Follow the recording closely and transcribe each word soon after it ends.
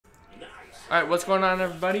Alright, what's going on,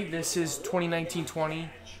 everybody? This is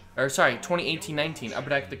 2018-19 Upper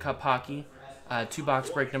Deck the Cup Hockey 2-box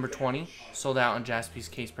break number 20, sold out on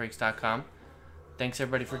jaspyscasebreaks.com. Thanks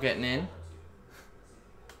everybody for getting in.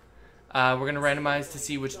 We're going to randomize to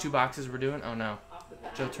see which 2 boxes we're doing. Oh no,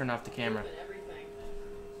 Joe turned off the camera.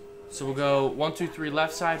 So we'll go 1, 2, 3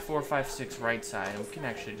 left side, 4, 5, 6 right side, and we can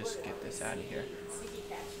actually just get this out of here.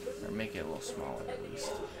 Or make it a little smaller at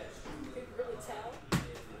least.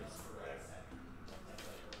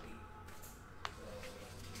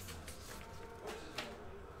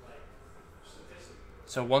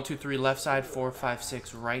 So 1, 2, 3 left side, 4, 5,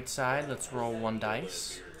 6 right side. Let's roll 1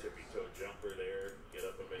 dice.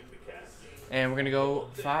 And we're going to go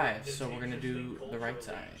 5, so we're going to do the right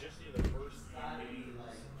side.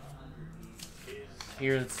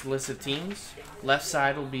 Here's the list of teams. Left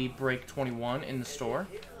side will be break 21 in the store.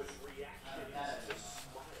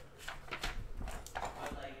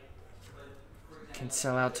 Can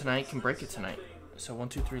sell out tonight, can break it tonight. So 1,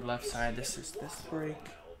 2, 3 left side. This is this break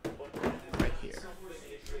right here.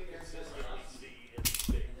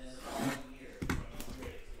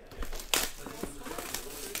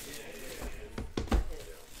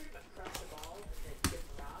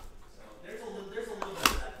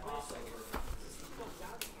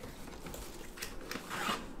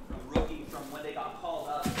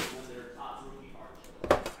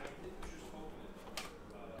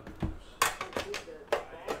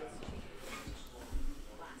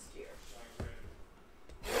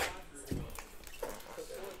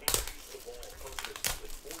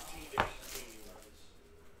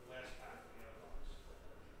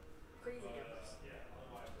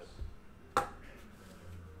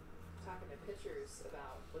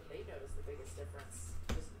 About what they notice the biggest difference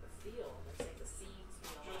just in the feel, and they're saying the seams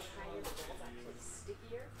being a lot higher, the ball's actually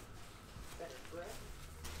stickier, better grip.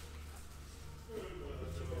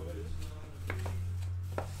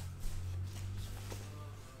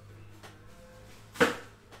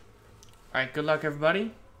 Alright, good luck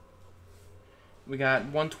everybody. We got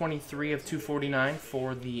 123 of 249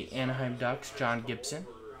 for the Anaheim Ducks, John Gibson.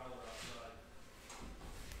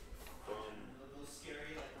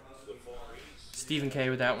 Stephen K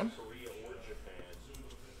with that one.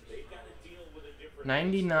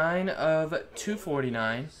 99 of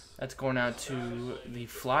 249. That's going out to the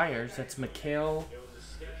Flyers. That's Mikhail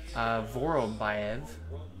Vorobayev.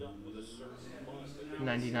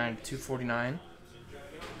 99 of 249.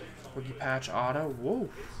 Rookie patch auto. Whoa,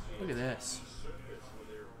 look at this.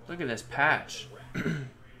 Look at this patch.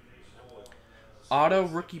 Auto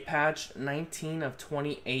rookie patch 19 of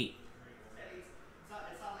 28.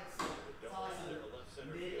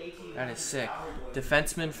 That is sick.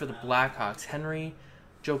 Defenseman for the Blackhawks, Henry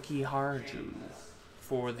Jokiharju.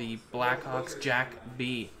 For the Blackhawks, Jack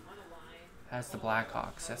B. Has the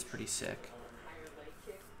Blackhawks. That's pretty sick.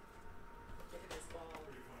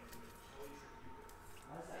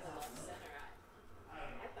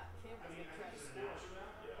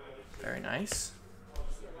 Very nice.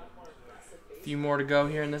 A few more to go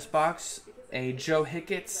here in this box. A Joe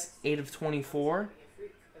Hicketts, 8 of 24.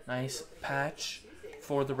 Nice patch.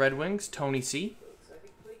 For the Red Wings, Tony C. So I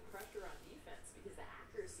think putting pressure on defense because the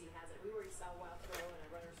accuracy hasn't. We already saw Wild throw and a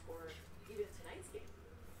runner score even in tonight's game.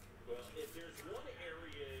 Well, if there's one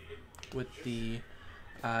area with the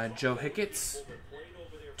Joe Hicketts.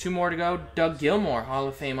 2 more to go. Doug Gilmour, Hall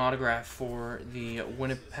of Fame autograph for the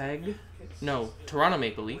Toronto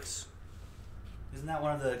Maple Leafs. Isn't that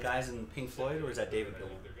one of the guys in Pink Floyd, or is that David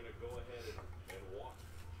Gilmour?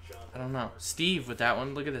 I don't know. Steve with that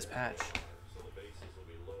one. Look at this patch.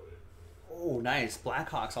 Oh, nice.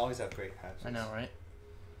 Blackhawks always have great patches. I know, right?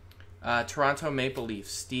 Toronto Maple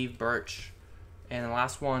Leafs, Steve Birch. And the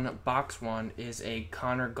last one, box 1, is a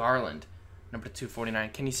Connor Garland, number 249.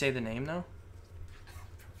 Can you say the name, though?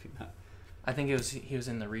 Probably not. I think he was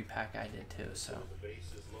in the repack I did, too, so.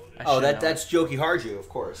 That's Jokiharju, of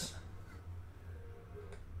course.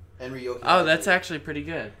 Henry Jokiharju. Oh, that's actually pretty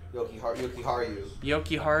good. Jokiharju.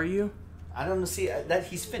 Jokiharju? I don't know. See, that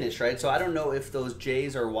he's finished, right? So I don't know if those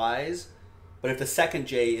J's are Y's, but if the second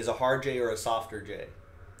J is a hard J or a softer J.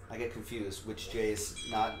 I get confused which J is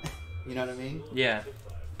not. You know what I mean? Yeah.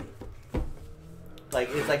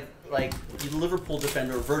 Like it's like the Liverpool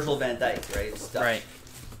defender Virgil van Dijk, right? Stuff. Right.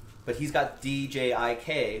 But he's got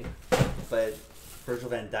DJIK, but Virgil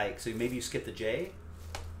van Dijk. So maybe you skip the J.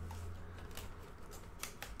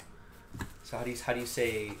 So how do you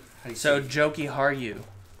say? Jokiharju.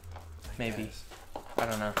 Maybe. Yes. I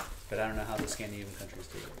don't know. But I don't know how the Scandinavian countries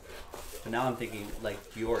do it. But now I'm thinking, like,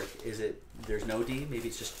 York, is it, there's no D? Maybe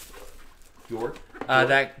it's just York.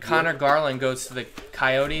 That Connor Garland goes to the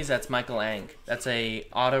Coyotes. That's Michael Ang. That's a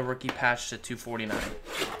auto rookie patch to 249.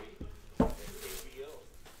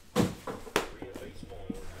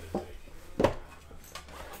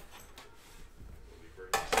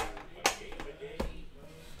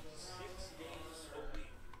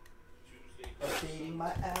 Updating my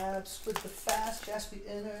apps with the fast, gaspy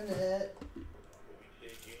internet.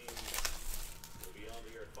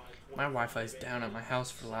 My Wi-Fi's down at my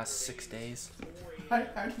house for the last 6 days. How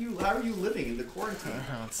are you living in the quarantine?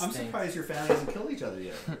 Oh, I'm surprised your family hasn't killed each other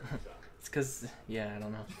yet. It's because, yeah, I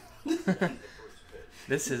don't know.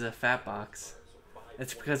 This is a fat box.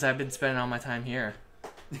 It's because I've been spending all my time here.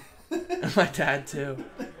 And my dad, too.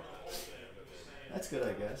 That's good,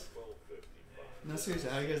 I guess. No, seriously,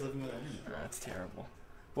 how are you guys living with that? Oh, that's terrible.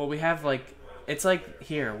 Well, we have, like, it's like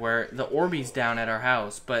here, where the Orbeez down at our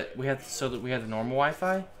house, but we have, so that we have the normal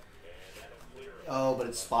Wi-Fi. Oh, but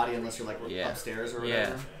it's spotty unless you're, like, upstairs or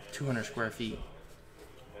whatever? Yeah, 200 square feet.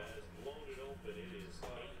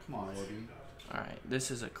 Come on, Orbeez. Alright,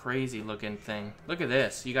 this is a crazy looking thing. Look at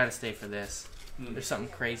this. You gotta stay for this. There's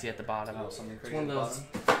something crazy at the bottom. Oh, something crazy It's one at of the those,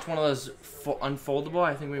 bottom? it's one of those unfoldable.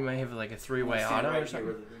 I think we may have like a three-way Stand auto right or something.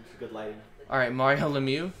 here where there's good lighting. Alright, Mario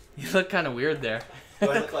Lemieux. You look kind of weird there. Do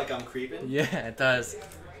I look like I'm creeping? Yeah, it does.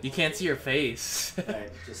 You can't see your face.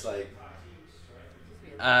 Right, just like...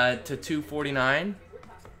 To 249.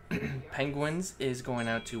 Penguins is going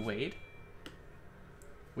out to Wade.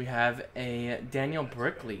 We have a Daniel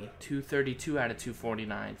Brickley, 232 out of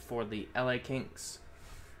 249 for the LA Kings.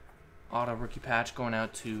 Auto rookie patch going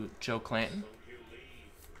out to Joe Clanton.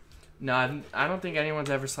 No, I don't think anyone's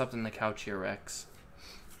ever slept on the couch here, Rex.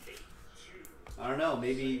 I don't know,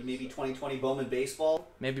 maybe 2020 Bowman Baseball?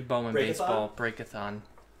 Maybe Bowman Break-a-thon? Baseball, Break-a-thon.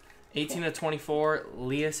 18 to 24,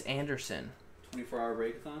 Lias Anderson. 24-hour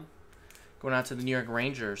breakathon? Going out to the New York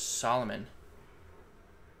Rangers, Solomon.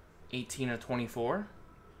 18 to 24.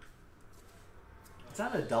 Is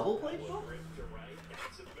that a double play book?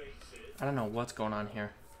 I don't know what's going on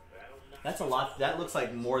here. That's a lot. That looks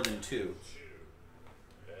like more than two.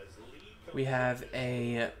 We have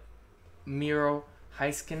a Miro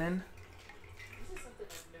Heiskanen.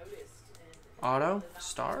 Auto?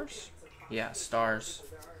 Stars? Yeah, stars.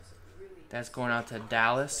 That's going out to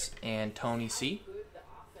Dallas and Tony C.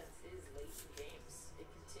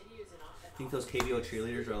 I think those KBO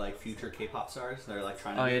cheerleaders are like future K-pop stars. They're like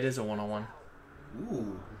trying to... Oh, it is a 101.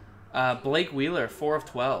 Ooh. Blake Wheeler, 4 of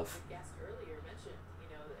 12.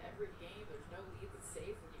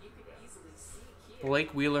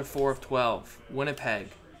 Blake Wheeler, 4 of 12. Winnipeg,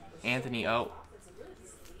 Anthony O.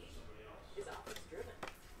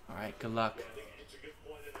 Alright, good luck.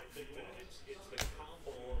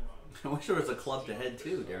 I wish there was a club to head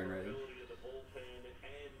to, Darren Reddy.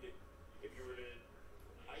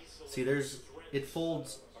 See, it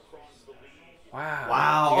folds. Wow.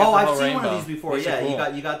 Wow. You got Oh, the I've whole seen one rainbow. of these before. These are Yeah,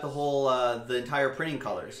 cool. you got the whole the entire printing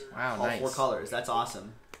colors. Wow, all nice. 4 colors. That's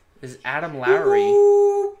awesome. This is Adam Lowry.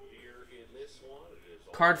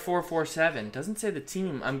 Card 447. Doesn't say the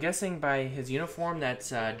team. I'm guessing by his uniform that's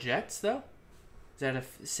Jets, though? Is that a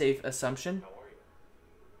safe assumption?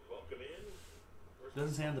 It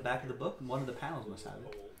doesn't say on the back of the book. One of the panels must have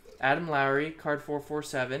it. Adam Lowry, card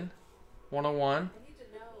 447. 101.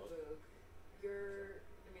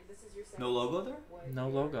 No logo there? No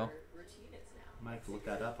logo. I might have to look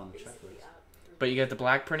that up on the checklist. But you got the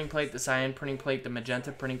black printing plate, the cyan printing plate, the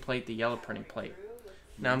magenta printing plate, the yellow printing plate.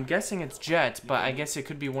 Now I'm guessing it's Jets, but I guess it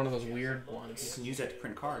could be one of those weird You ones. can use that to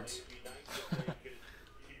print cards.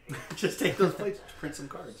 Just take those plates to print some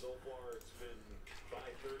cards.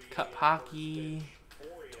 Cup Hockey,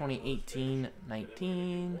 2018-19.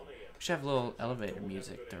 We should have a little elevator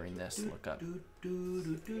music during this lookup. Oh,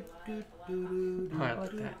 I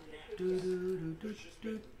like that. Oh,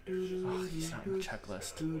 he's not on the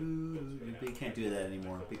checklist. But you can't do that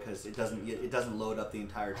anymore because it doesn't load up the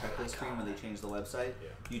entire checklist screen when they change the website.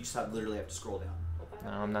 You just literally have to scroll down. No,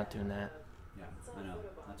 I'm not doing that. Yeah, I know.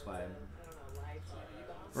 That's why.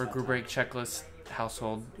 We're a group break checklist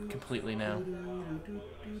household completely now.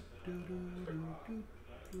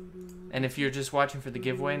 And if you're just watching for the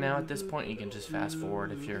giveaway now at this point, you can just fast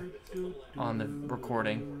forward if you're on the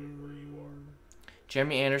recording.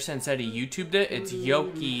 Jeremy Anderson said he YouTubed it. It's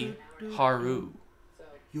Yoki Haru.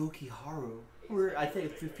 Yoki Haru. I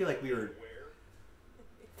feel like we were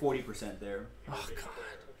 40% there. Oh, God.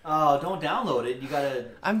 Oh, don't download it. You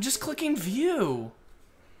gotta. I'm just clicking view.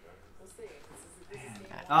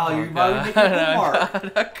 Oh, why are you making a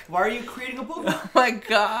bookmark? Why are you creating a bookmark? Oh, my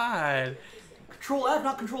God. Control F,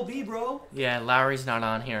 not Control B, bro. Yeah, Lowry's not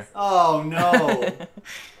on here. Oh, no.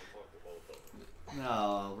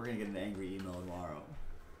 No, we're gonna get an angry email tomorrow.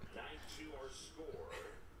 9-2 our score.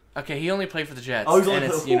 Okay, he only played for the Jets, Oh, he's only and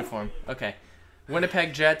it's played- uniform. Okay.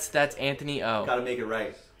 Winnipeg Jets, that's Anthony O. Gotta make it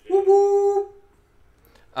right. Whoop whoop.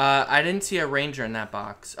 I didn't see a Ranger in that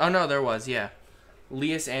box. Oh, no, there was, yeah.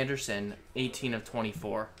 Elias Anderson, 18 of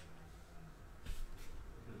 24.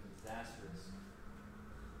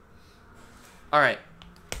 All right.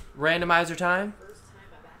 Randomizer time. First time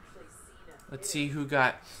I've actually seen a Let's see who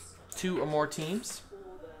got 2 or more teams. pull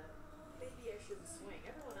the maybe I shouldn't swing.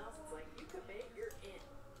 Everyone else is like, you commit, you're in.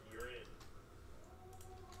 You're in.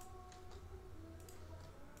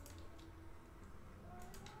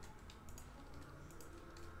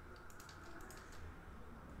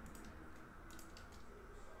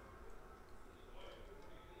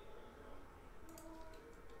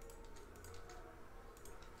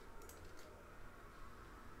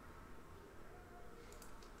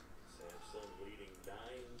 Samsung leading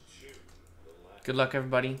 9-2. The last Good luck,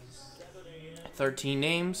 everybody. 7 a.m. 13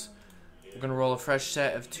 names. We're going to roll a fresh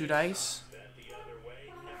set of 2 dice. The other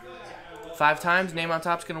way. 5 times. Name on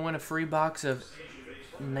top's going to win a free box of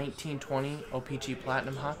 1920 OPG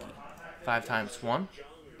Platinum Hockey. 5 times. 1,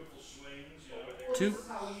 2.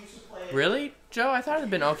 Really, Joe? I thought it had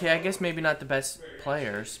been okay. I guess maybe not the best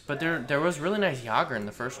players, but there was really nice Yager in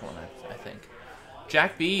the first one, I think.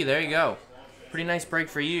 Jack B, there you go. Pretty nice break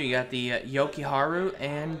for you. You got the Yoki Haru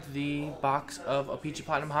and the box of OPG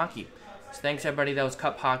Platinum Hockey. So thanks, everybody. That was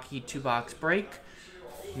Cup Hockey 2-box break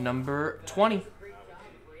number 20.